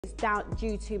It's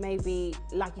due to maybe,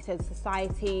 like you said,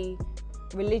 society,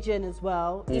 religion as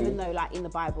well, even though like in the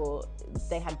Bible,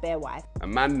 they had bare wife. A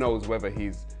man knows whether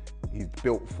he's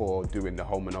built for doing the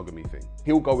whole monogamy thing.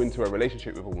 He'll go into a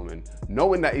relationship with a woman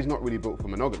knowing that he's not really built for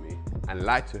monogamy and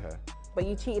lie to her. But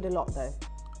you cheated a lot though.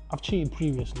 I've cheated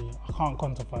previously. I can't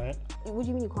quantify it. What do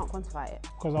you mean you can't quantify it?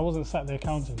 Because I wasn't sat there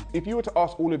counting. If you were to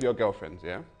ask all of your girlfriends,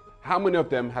 yeah, how many of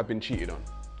them have been cheated on?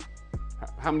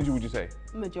 How many would you say?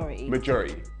 Majority.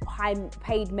 Majority. High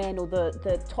paid men or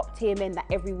the top tier men that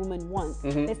every woman wants.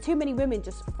 There's too many women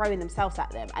just throwing themselves at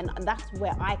them, and that's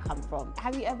where I come from.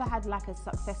 Have you ever had like a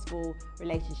successful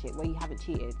relationship where you haven't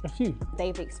cheated? A few.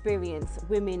 They've experienced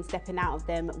women stepping out of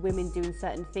them, women doing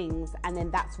certain things, and then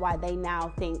that's why they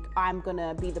now think, I'm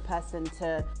gonna be the person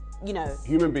to, you know.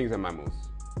 Human beings are mammals.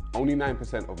 Only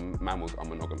 9% of mammals are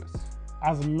monogamous.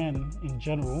 As men in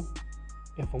general,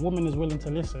 if a woman is willing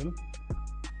to listen,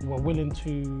 we're willing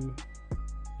to,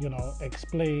 you know,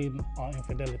 explain our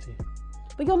infidelity.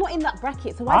 But you're not in that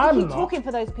bracket, so why do you keep not. talking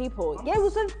for those people? Yeah, well,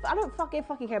 so I don't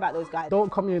fucking care about those guys.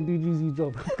 Don't come here and do ZeZe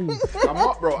job, please. I'm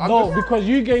not, bro. No, because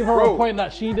you gave her a point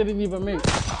that she didn't even make.